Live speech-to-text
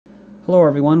Hello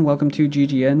everyone, welcome to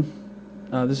GGN.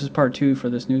 This is part 2 for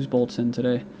this news bulletin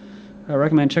today. I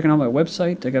recommend checking out my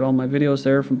website. I got all my videos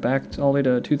there from back all the way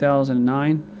to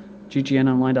 2009,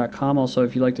 ggnonline.com. Also,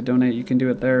 if you'd like to donate, you can do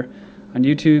it there. On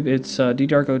YouTube, it's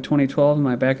ddarko2012, and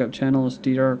my backup channel is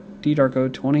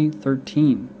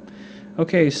ddarko2013.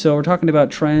 Okay, so we're talking about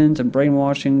trends and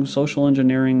brainwashing, social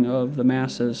engineering of the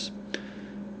masses.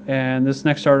 And this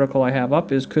next article I have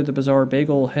up is, could the bizarre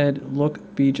bagel head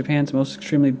look be Japan's most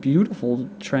extremely beautiful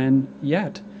trend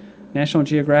yet? National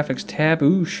Geographic's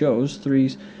Taboo shows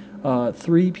three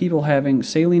people having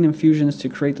saline infusions to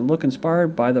create the look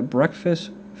inspired by the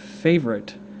breakfast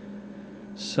favorite.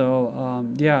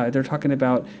 So, yeah, they're talking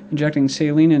about injecting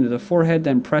saline into the forehead,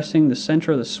 then pressing the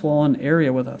center of the swollen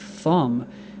area with a thumb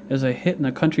as a hit in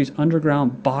the country's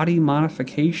underground body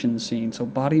modification scene. So,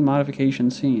 body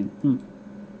modification scene.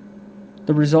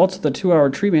 The results of the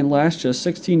 2-hour treatment last just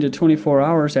 16 to 24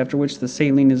 hours, after which the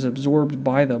saline is absorbed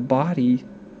by the body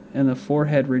and the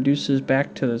forehead reduces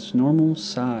back to its normal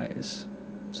size.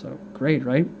 So, great,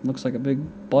 right? Looks like a big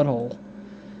butthole.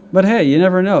 But hey, you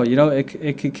never know. You know,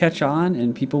 it could catch on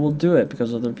and people will do it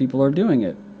because other people are doing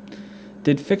it.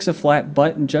 Did fix-a-flat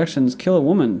butt injections kill a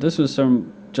woman? This was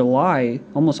from July,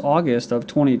 almost August of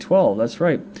 2012. That's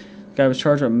right. The guy was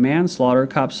charged with manslaughter.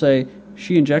 Cops say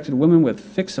she injected women with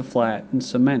fix-a-flat and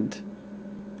cement.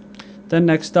 Then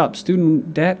next up,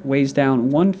 student debt weighs down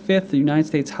 1/5 of the United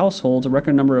States households, a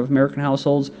record number of American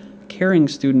households carrying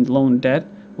student loan debt,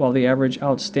 while the average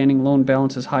outstanding loan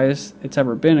balance is highest it's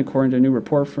ever been, according to a new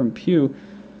report from Pew.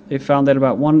 They found that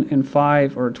about 1 in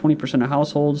 5, or 20% of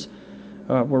households,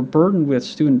 were burdened with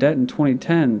student debt in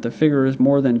 2010. The figure is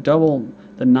more than double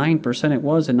the 9% it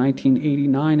was in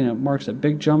 1989, and it marks a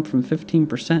big jump from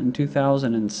 15% in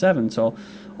 2007. So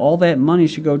all that money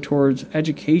should go towards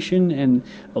education and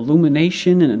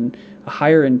illumination and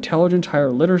higher intelligence,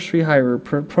 higher literacy, higher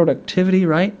productivity,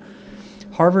 right?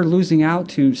 Harvard losing out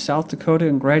to South Dakota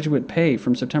in graduate pay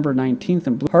from September 19th.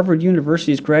 And Harvard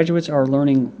University's graduates are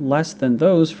learning less than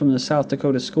those from the South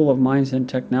Dakota School of Mines and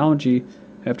Technology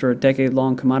after a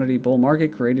decade-long commodity bull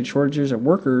market created shortages of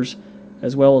workers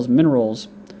as well as minerals.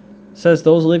 It says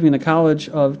those leaving the college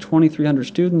of 2,300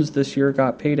 students this year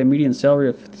got paid a median salary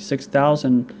of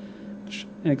 $56,000.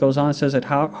 And it goes on, it says at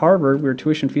Harvard, where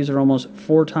tuition fees are almost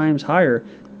 4 times higher,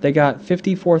 they got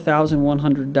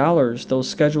 $54,100. Those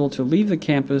scheduled to leave the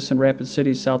campus in Rapid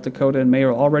City, South Dakota in May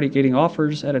are already getting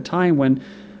offers at a time when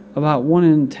about 1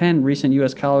 in 10 recent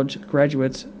U.S. college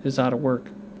graduates is out of work.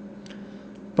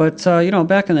 But, you know,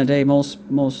 back in the day, most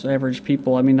average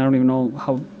people, I mean, I don't even know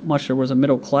how much there was a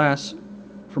middle class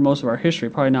for most of our history.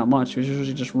 Probably not much. It was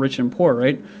usually just rich and poor,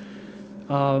 right?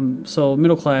 So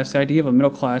middle class, the idea of a middle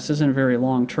class isn't very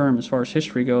long term as far as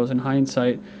history goes in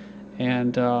hindsight.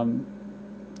 And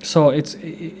so it's,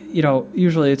 you know,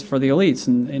 usually it's for the elites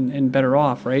and better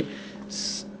off, right?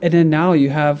 And then now you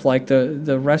have like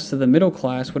the rest of the middle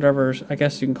class, whatever, I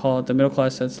guess you can call it, the middle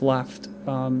class that's left.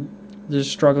 They're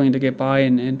struggling to get by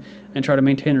and try to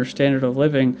maintain their standard of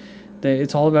living.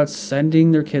 It's all about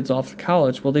sending their kids off to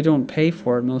college. Well, they don't pay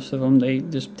for it. Most of them, they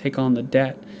just take on the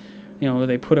debt. You know,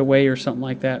 they put away or something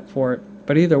like that for it.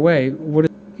 But either way,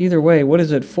 what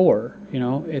is it for? You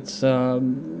know, it's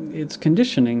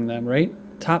conditioning them, right?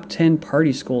 Top 10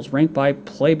 party schools ranked by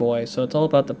Playboy. So it's all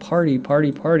about the party,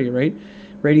 right?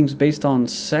 Ratings based on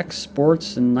sex,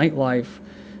 sports, and nightlife,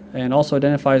 and also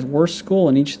identifies worst school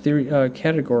in each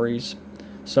categories.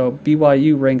 So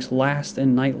BYU ranks last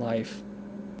in nightlife.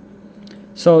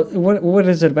 So what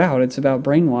is it about? It's about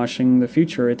brainwashing the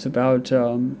future. It's about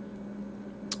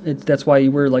that's why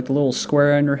you wear like the little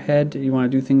square on your head. You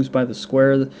want to do things by the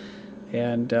square,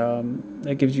 and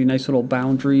that gives you nice little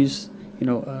boundaries. You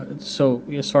know, so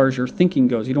as far as your thinking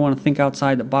goes, you don't want to think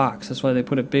outside the box. That's why they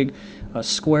put a big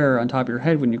square on top of your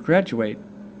head when you graduate.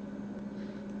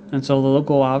 And so they'll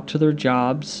go out to their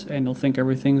jobs and they'll think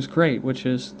everything's great, which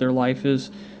is their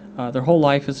whole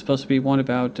life is supposed to be one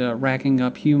about racking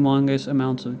up humongous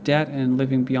amounts of debt and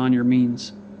living beyond your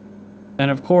means.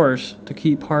 And of course, to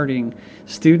keep partying,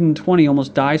 student 20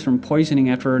 almost dies from poisoning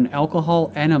after an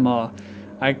alcohol enema.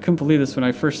 I couldn't believe this when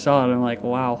I first saw it. I'm like,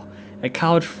 wow. At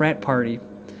college frat party,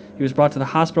 he was brought to the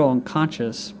hospital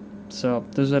unconscious. So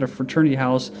this was at a fraternity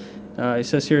house. It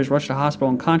says here, he's rushed to hospital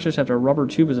unconscious after a rubber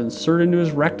tube was inserted into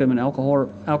his rectum and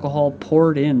alcohol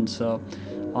poured in. So,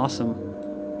 awesome.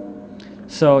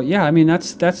 So yeah, I mean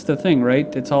that's the thing,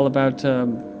 right? It's all about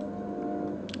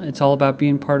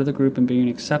being part of the group and being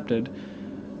accepted.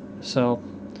 So,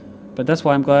 but that's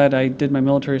why I'm glad I did my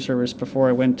military service before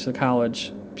I went to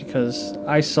college, because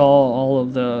I saw all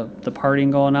of the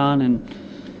partying going on, and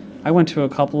I went to a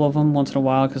couple of them once in a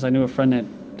while because I knew a friend that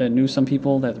that knew some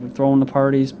people that were throwing the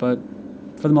parties, but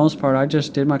for the most part, I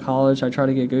just did my college. I tried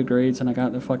to get good grades, and I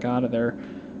got the fuck out of there.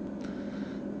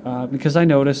 Because I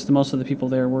noticed most of the people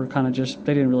there were kind of just,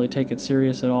 they didn't really take it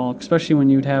serious at all, especially when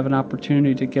you'd have an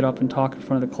opportunity to get up and talk in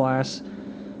front of the class,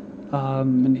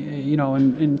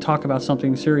 and talk about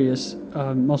something serious.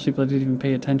 Most people didn't even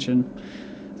pay attention.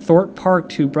 Thorpe Park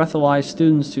to breathalyze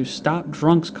students to stop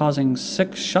drunks causing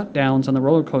 6 shutdowns on the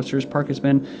roller coasters. Park has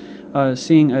been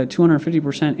seeing a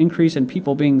 250% increase in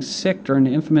people being sick during the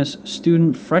infamous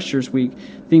Student Freshers Week.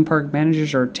 Theme park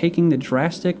managers are taking the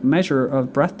drastic measure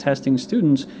of breath testing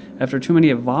students after too many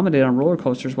have vomited on roller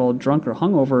coasters while drunk or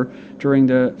hungover during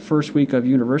the first week of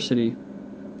university.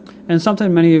 And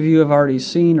something many of you have already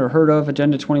seen or heard of,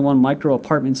 Agenda 21 micro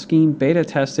apartment scheme beta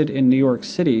tested in New York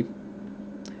City.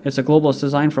 It's a globalist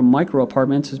design for micro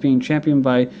apartments, is being championed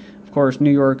by, of course,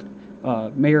 New York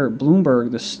Mayor Bloomberg.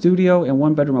 The studio and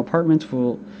one-bedroom apartments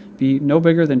will be no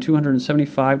bigger than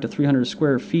 275 to 300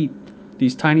 square feet.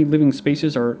 These tiny living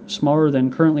spaces are smaller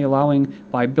than currently allowing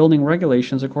by building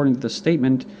regulations, according to the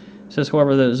statement. It says,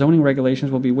 however, the zoning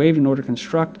regulations will be waived in order to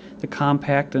construct the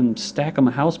compact and stack-em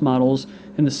house models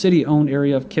in the city-owned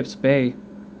area of Kips Bay.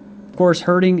 Of course,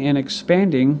 herding and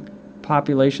expanding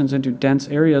populations into dense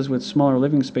areas with smaller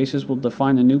living spaces will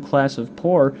define a new class of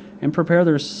poor and prepare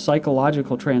their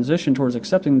psychological transition towards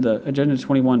accepting the Agenda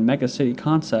 21 megacity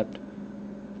concept.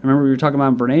 Remember we were talking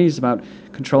about Bernays about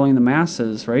controlling the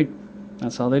masses, right?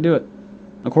 That's how they do it.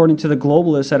 According to the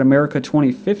globalists at America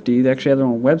 2050, they actually have their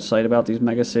own website about these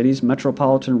megacities.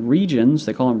 Metropolitan regions,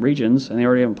 they call them regions, and they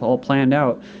already have them all planned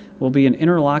out, will be an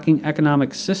interlocking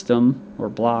economic system, or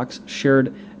blocks,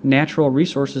 shared natural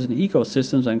resources and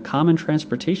ecosystems, and common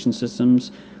transportation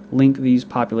systems link these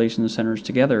population centers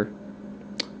together.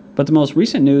 But the most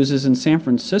recent news is in San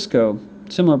Francisco.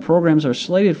 Similar programs are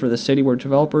slated for the city, where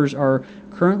developers are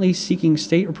currently seeking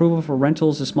state approval for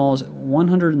rentals as small as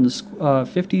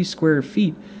 150 square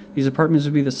feet. These apartments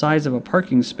would be the size of a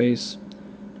parking space.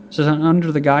 So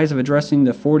under the guise of addressing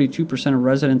the 42% of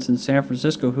residents in San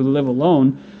Francisco who live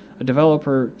alone, a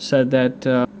developer said that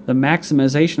the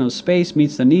maximization of space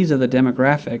meets the needs of the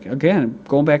demographic. Again,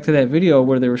 going back to that video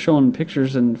where they were showing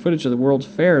pictures and footage of the World's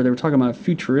Fair, they were talking about a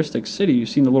futuristic city. You've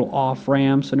seen the little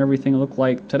off-ramps and everything look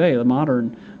like today, the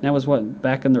modern. That was what,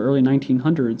 back in the early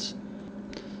 1900s.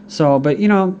 So, but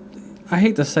I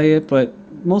hate to say it, but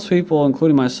most people,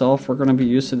 including myself, are going to be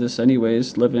used to this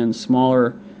anyways, living in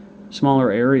smaller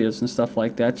areas and stuff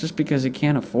like that, just because you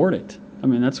can't afford it. I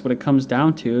mean, that's what it comes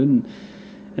down to, and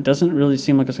it doesn't really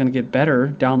seem like it's going to get better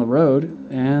down the road,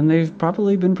 and they've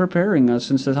probably been preparing us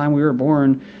since the time we were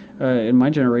born, in my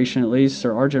generation at least,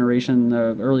 or our generation,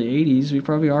 the early 80s. We've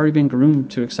probably already been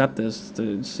groomed to accept this,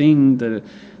 to seeing the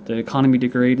economy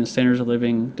degrade and standards of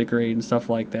living degrade and stuff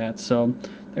like that. So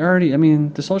they already,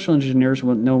 the social engineers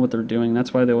won't know what they're doing.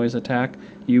 That's why they always attack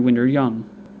you when you're young.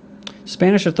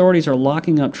 Spanish authorities are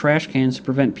locking up trash cans to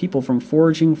prevent people from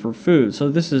foraging for food. So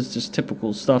this is just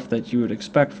typical stuff that you would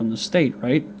expect from the state,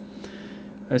 right?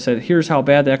 I said, here's how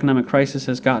bad the economic crisis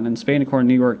has gotten in Spain, according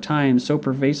to the New York Times. So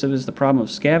pervasive is the problem of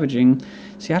scavenging.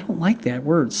 See, I don't like that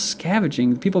word,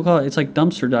 scavenging. People call it, it's like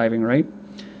dumpster diving, right?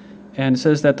 And it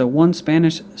says that the one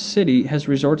Spanish city has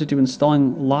resorted to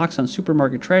installing locks on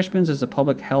supermarket trash bins as a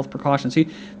public health precaution. See,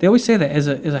 they always say that as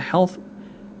a health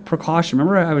precaution.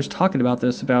 Remember, I was talking about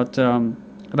this about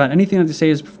anything that they say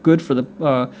is good for the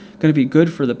going to be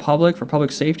good for the public, for public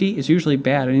safety, is usually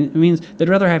bad. And it means they'd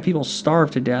rather have people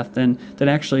starve to death than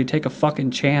actually take a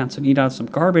fucking chance and eat out some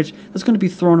garbage that's going to be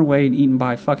thrown away and eaten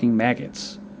by fucking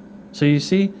maggots. So you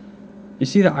see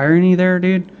the irony there,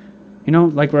 dude?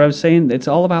 Like what I was saying, it's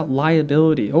all about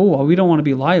liability. Oh, well, we don't want to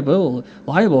be liable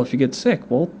if you get sick.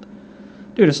 Well,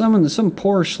 dude, if some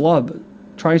poor schlub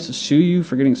tries to sue you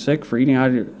for getting sick for eating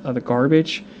out of the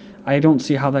garbage, I don't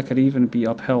see how that could even be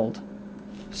upheld.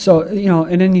 So,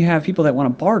 and then you have people that want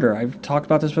to barter. I've talked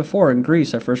about this before. In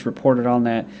Greece, I first reported on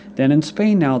that. Then in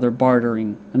Spain now they're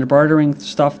bartering. And they're bartering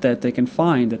stuff that they can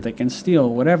find, that they can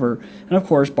steal, whatever. And of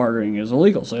course, bartering is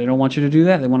illegal, so they don't want you to do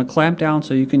that. They want to clamp down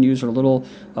so you can use their little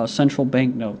central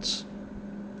bank notes.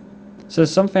 It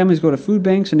says some families go to food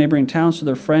banks in neighboring towns so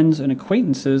their friends and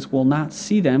acquaintances will not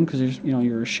see them because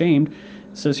you're ashamed.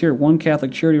 It says here, one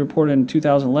Catholic charity reported in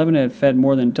 2011 it had fed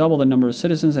more than double the number of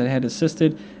citizens that had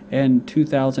assisted in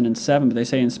 2007. But they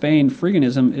say in Spain,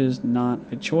 freeganism is not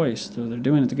a choice. So they're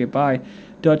doing it to get by.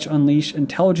 Dutch unleash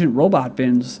intelligent robot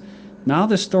bins. Now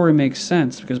this story makes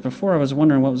sense, because before I was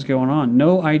wondering what was going on.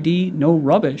 No ID, no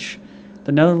rubbish.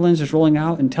 The Netherlands is rolling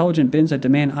out intelligent bins that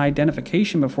demand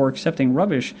identification before accepting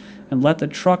rubbish and let the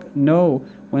truck know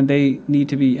when they need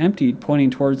to be emptied, pointing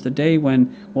towards the day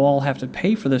when we'll all have to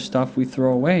pay for the stuff we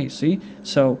throw away. See?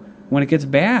 So when it gets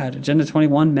bad, Agenda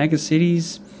 21, mega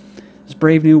cities, this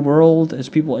brave new world,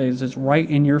 it's right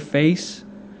in your face,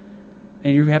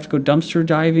 and you have to go dumpster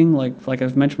diving, like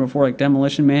I've mentioned before, like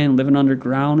Demolition Man, living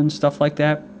underground and stuff like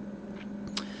that.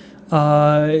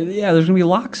 Yeah, there's gonna be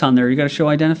locks on there. You got to show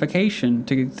identification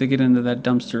to get into that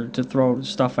dumpster to throw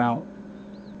stuff out.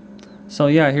 So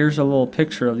yeah, here's a little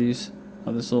picture of this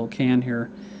little can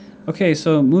here. Okay,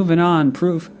 so moving on,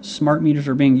 proof smart meters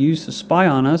are being used to spy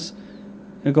on us.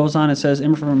 It goes on, it says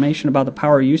information about the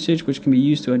power usage, which can be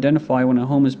used to identify when a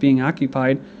home is being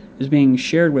occupied, is being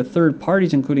shared with third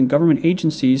parties, including government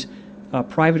agencies,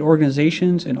 private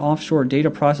organizations, and offshore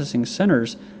data processing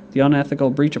centers. The unethical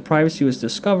breach of privacy was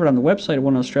discovered on the website of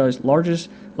one of Australia's largest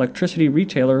electricity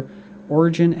retailer,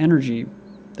 Origin Energy.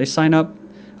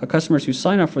 Customers who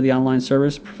sign up for the online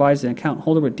service provides the account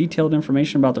holder with detailed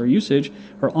information about their usage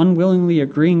or unwillingly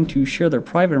agreeing to share their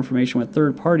private information with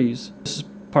third parties. This is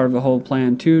part of the whole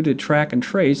plan, too, to track and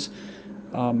trace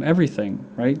everything,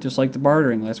 right? Just like the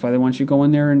bartering. That's why they want you to go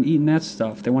in there and eating that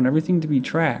stuff. They want everything to be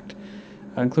tracked,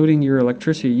 including your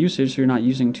electricity usage so you're not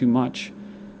using too much.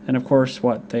 And of course,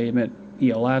 they emit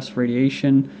ELFs,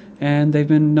 radiation, and they've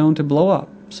been known to blow up.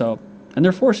 And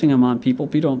they're forcing them on people.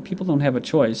 People don't have a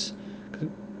choice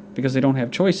because they don't have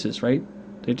choices, right?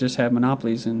 They just have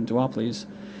monopolies and duopolies.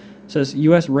 It says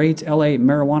U.S. raids L.A.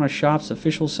 marijuana shops.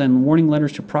 Officials send warning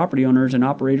letters to property owners and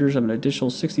operators of an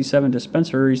additional 67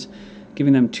 dispensaries,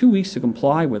 giving them 2 weeks to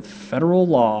comply with federal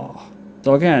law.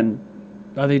 So again,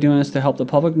 are they doing this to help the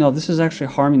public? No, this is actually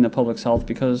harming the public's health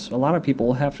because a lot of people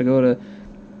will have to go to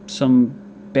some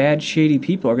bad, shady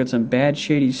people or get some bad,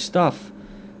 shady stuff.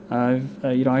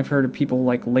 I've heard of people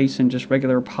like lacing just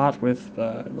regular pot with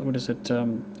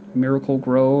Miracle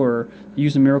Grow, or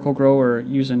using Miracle Grow, or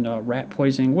using rat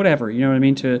poisoning, whatever. You know what I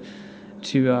mean, to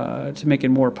make it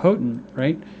more potent,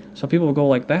 right? So people will go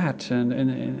like that,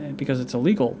 and because it's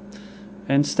illegal.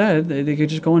 Instead, they could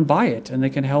just go and buy it, and they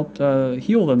can help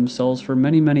heal themselves for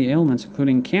many, many ailments,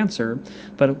 including cancer.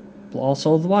 But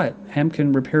also what? Hemp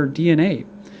can repair DNA.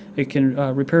 It can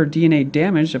repair DNA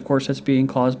damage, of course, that's being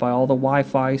caused by all the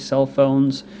Wi-Fi, cell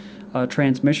phones,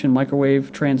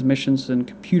 microwave transmissions, and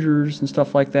computers and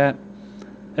stuff like that.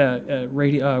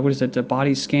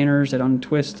 Body scanners that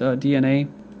untwist DNA.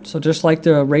 So just like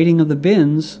the rating of the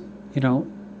bins,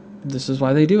 this is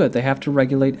why they do it. They have to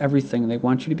regulate everything. They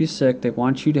want you to be sick. They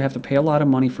want you to have to pay a lot of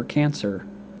money for cancer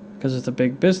because it's a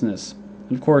big business.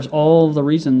 And of course, all of the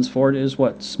reasons for it is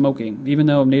smoking. Even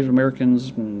though Native Americans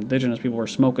and indigenous people were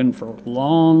smoking for a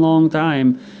long, long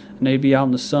time, and they'd be out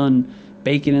in the sun,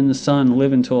 baking in the sun,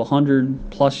 living to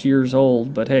 100+ years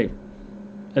old. But hey,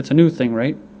 it's a new thing,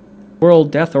 right?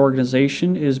 World Health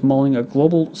Organization is mulling a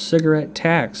global cigarette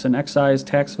tax, an excise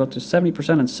tax of up to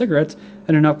 70% on cigarettes,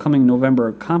 at an upcoming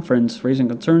November conference, raising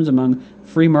concerns among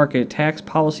free market tax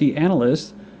policy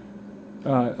analysts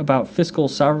about fiscal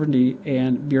sovereignty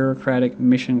and bureaucratic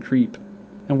mission creep.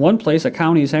 In one place, a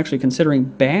county is actually considering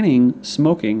banning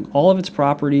smoking. All of its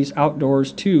properties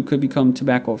outdoors, too, could become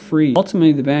tobacco-free.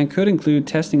 Ultimately, the ban could include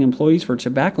testing employees for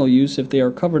tobacco use if they are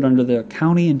covered under the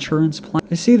county insurance plan.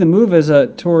 I see the move as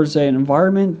towards an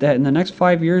environment that in the next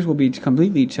 5 years will be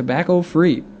completely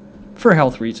tobacco-free for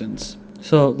health reasons.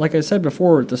 So, like I said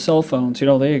before, the cell phones,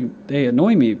 they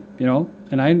annoy me,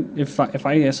 and if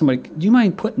I ask somebody, do you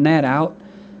mind putting that out?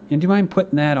 And do you mind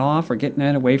putting that off or getting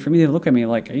that away from me? They look at me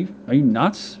like, are you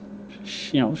nuts?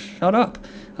 Shut up.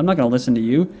 I'm not going to listen to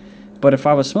you. But if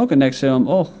I was smoking next to them,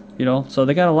 so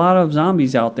they got a lot of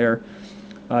zombies out there.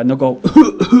 And they'll go,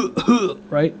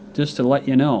 right, just to let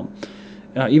you know.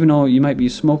 Even though you might be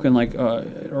smoking like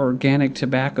organic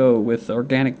tobacco with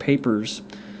organic papers,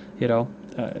 hey,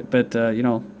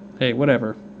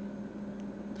 whatever.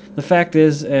 The fact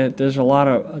is, there's a lot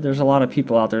of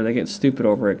people out there that get stupid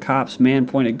over it. Cops, man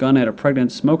pointed gun at a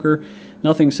pregnant smoker.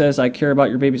 Nothing says I care about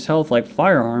your baby's health like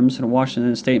firearms. And a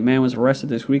Washington State man was arrested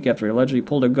this week after he allegedly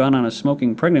pulled a gun on a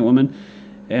smoking pregnant woman.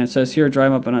 And it says here,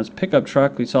 driving up in his pickup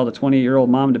truck, we saw the 20-year-old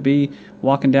mom-to-be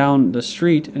walking down the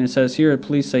street. And it says here,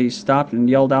 police say he stopped and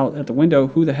yelled out at the window,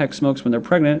 "Who the heck smokes when they're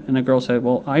pregnant?" And the girl said,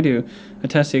 "Well, I do." A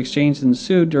testy exchange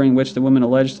ensued, during which the woman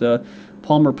alleged the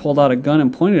Palmer pulled out a gun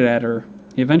and pointed at her.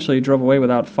 He eventually drove away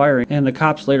without firing, and the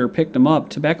cops later picked him up.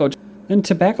 Tobacco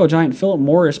giant Philip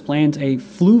Morris plans a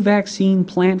flu vaccine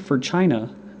plant for China.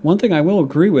 One thing I will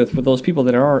agree with those people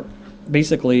that are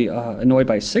basically annoyed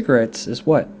by cigarettes is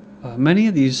many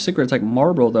of these cigarettes, like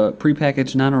Marlboro, the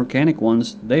prepackaged non-organic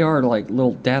ones, they are like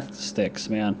little death sticks,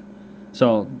 man.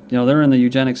 So, you know, they're in the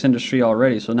eugenics industry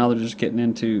already, so now they're just getting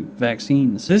into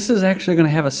vaccines. This is actually going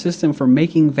to have a system for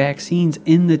making vaccines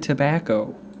in the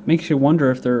tobacco. Makes you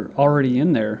wonder if they're already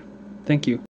in there. Thank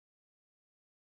you.